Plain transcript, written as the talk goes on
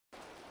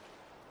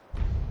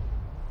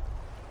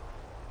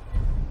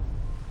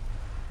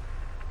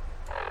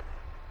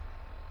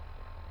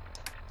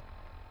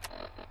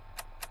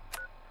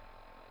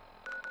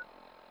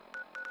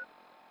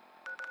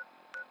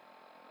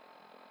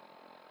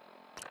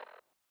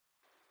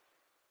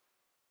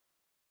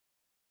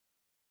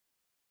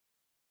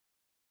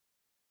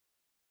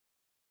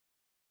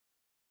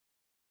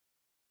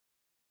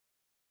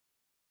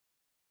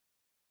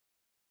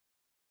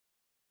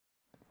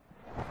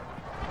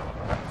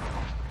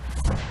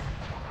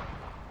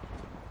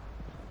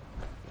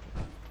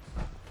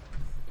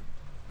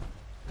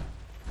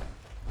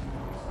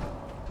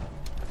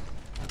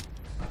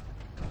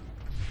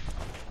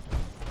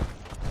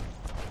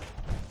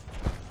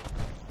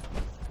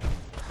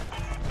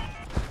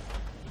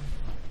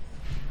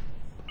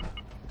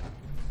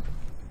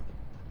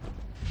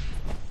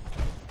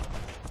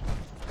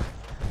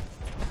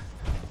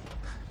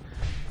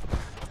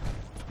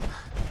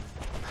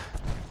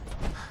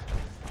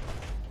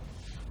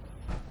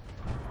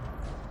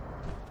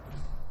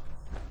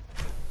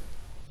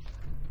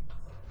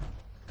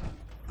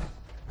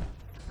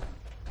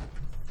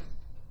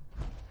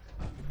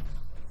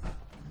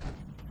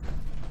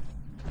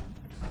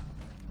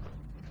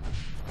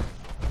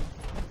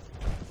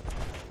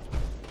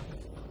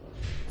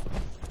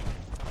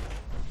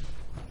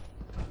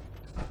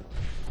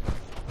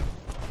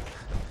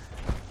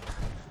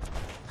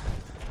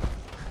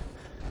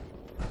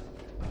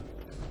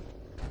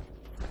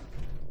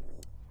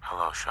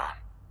Sean.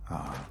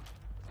 Ah.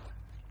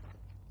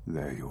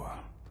 There you are.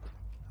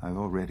 I've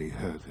already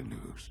heard the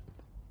news.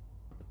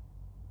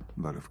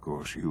 But of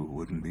course you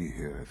wouldn't be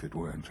here if it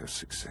weren't a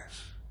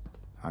success.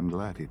 I'm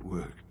glad it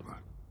worked,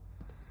 but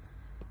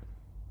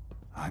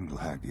I'm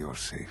glad you're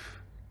safe.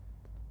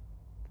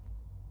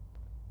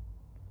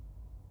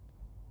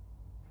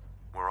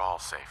 We're all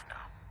safe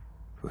now.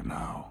 For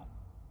now.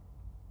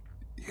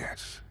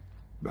 Yes,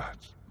 but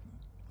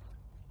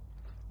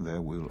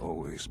there will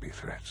always be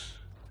threats.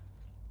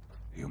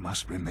 You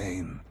must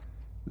remain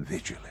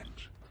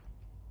vigilant.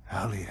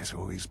 Allie has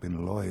always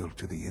been loyal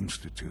to the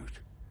Institute,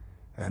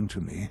 and to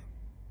me.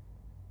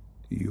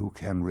 You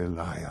can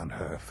rely on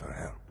her for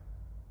help.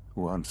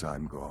 Once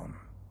I'm gone,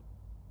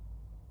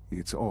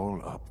 it's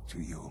all up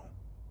to you.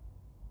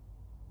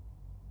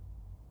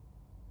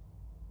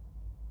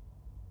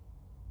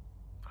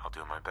 I'll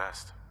do my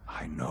best.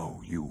 I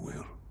know you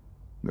will.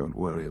 Don't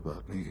worry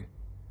about me.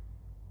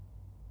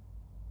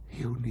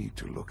 You need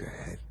to look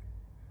ahead.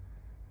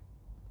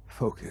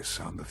 Focus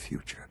on the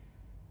future.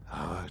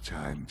 Our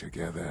time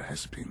together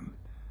has been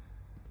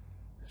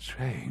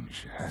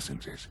strange,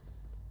 hasn't it?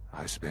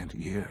 I spent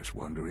years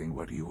wondering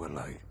what you were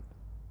like.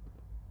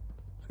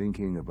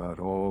 Thinking about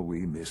all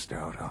we missed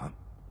out on.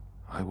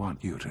 I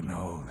want you to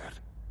know that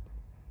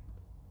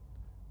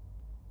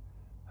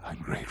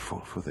I'm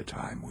grateful for the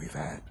time we've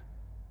had.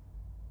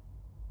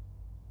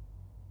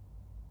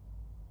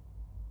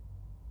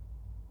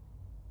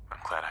 I'm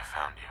glad I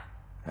found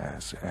you.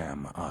 As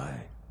am I.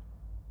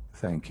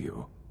 Thank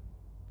you.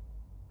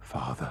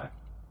 Father,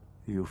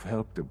 you've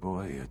helped a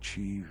boy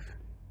achieve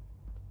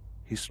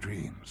his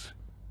dreams.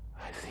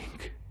 I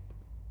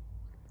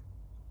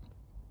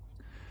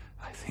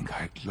think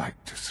I'd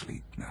like to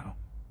sleep now.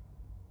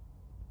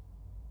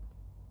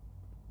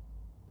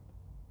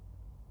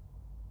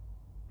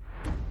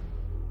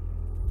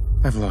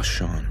 I've lost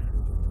Sean.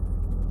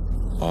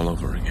 All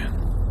over again.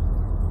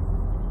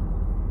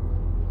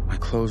 I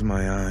close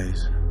my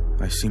eyes.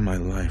 I see my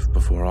life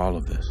before all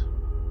of this.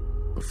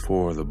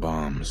 Before the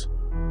bombs.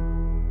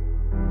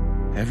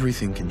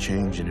 Everything can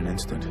change in an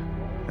instant,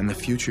 and the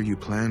future you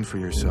plan for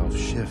yourself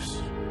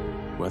shifts,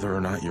 whether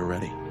or not you're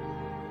ready.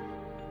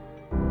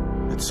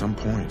 At some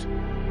point,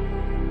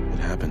 it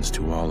happens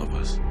to all of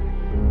us.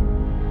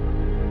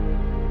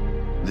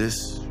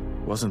 This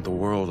wasn't the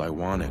world I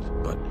wanted,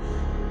 but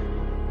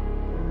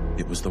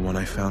it was the one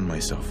I found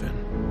myself in.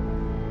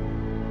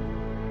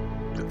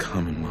 The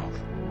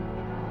Commonwealth.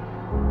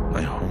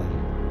 My home.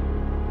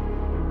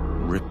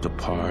 Ripped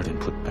apart and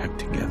put back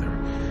together.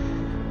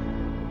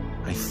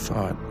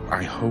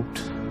 I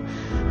hoped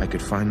I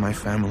could find my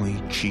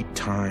family, cheat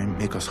time,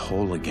 make us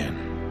whole again.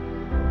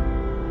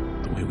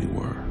 The way we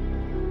were.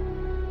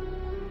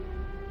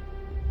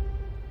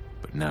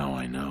 But now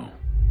I know.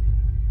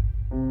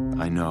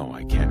 I know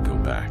I can't go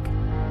back.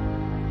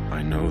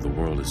 I know the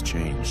world has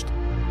changed.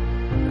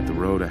 That the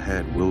road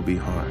ahead will be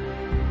hard.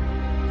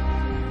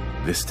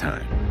 This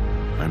time,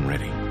 I'm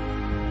ready.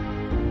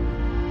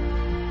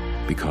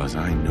 Because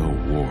I know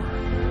war.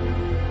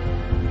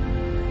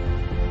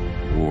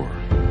 War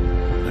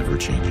never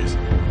changes.